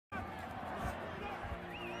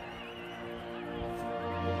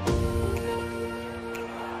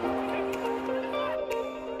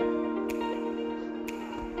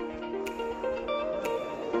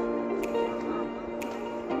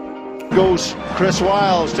goes Chris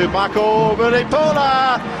Wiles to back over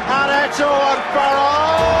Ipola, and it's Owen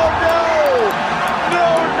Farrell. No!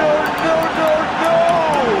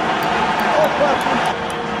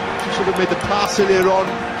 He should have made the pass earlier on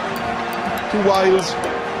to Wiles,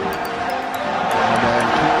 and then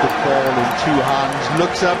took the ball in two hands,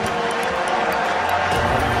 looks up,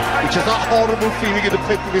 which is that horrible feeling in the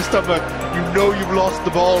pit of his stomach. You know you've lost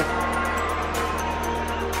the ball.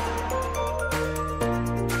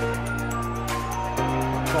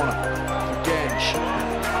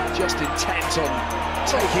 Just intent on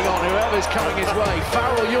taking on whoever's coming his way.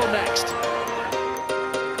 Farrell, you're next.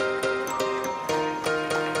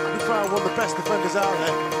 Farrell, one of the best defenders out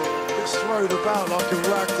there. Gets thrown about like a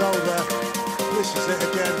rag doll there. This is it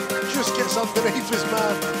again. Just gets underneath his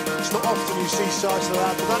man. It's not often you see sides of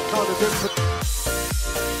that, but that kind of input.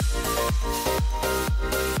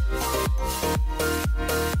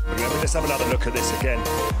 Let's have another look at this again.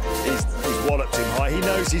 He's walloped him high. He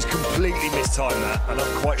knows he's completely mistimed that, and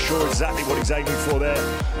I'm quite sure exactly what he's aiming for there.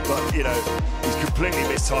 But, you know, he's completely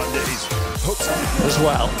mistimed it. He's hooked as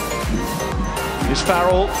well. Here's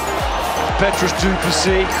Farrell. Petrus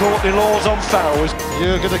Duplessis. Courtney Laws on Farrell.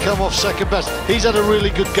 You're going to come off second best. He's had a really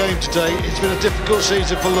good game today. It's been a difficult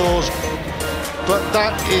season for Laws, but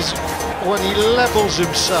that is when he levels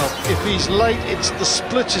himself. If he's late, it's the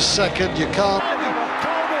split second. You can't.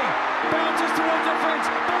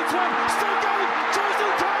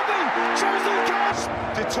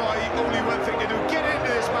 Only one thing to do, get into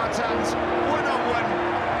this man's hands, one-on-one,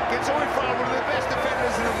 gets Owen Farrell, one of the best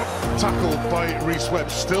defenders in the world. Tackled by Reece Webb,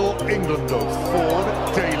 still England though, Ford,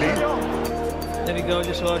 Daly. There we go,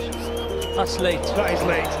 just watch. That's late. That is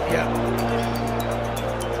late, yeah.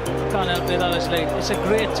 Can't help it, that is late. It's a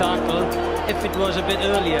great tackle if it was a bit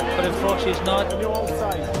earlier, but unfortunately it's not. That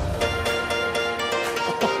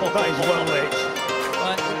is well late.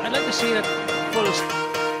 I'd like to see that full.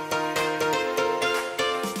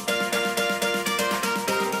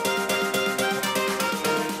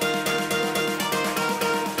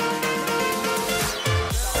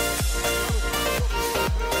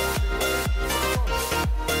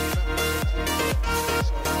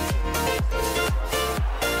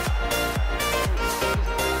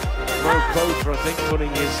 Both, I think, putting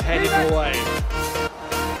his head in the way.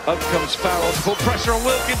 Up comes Farrell to put pressure on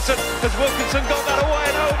Wilkinson. Has Wilkinson got that away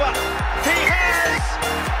and over? He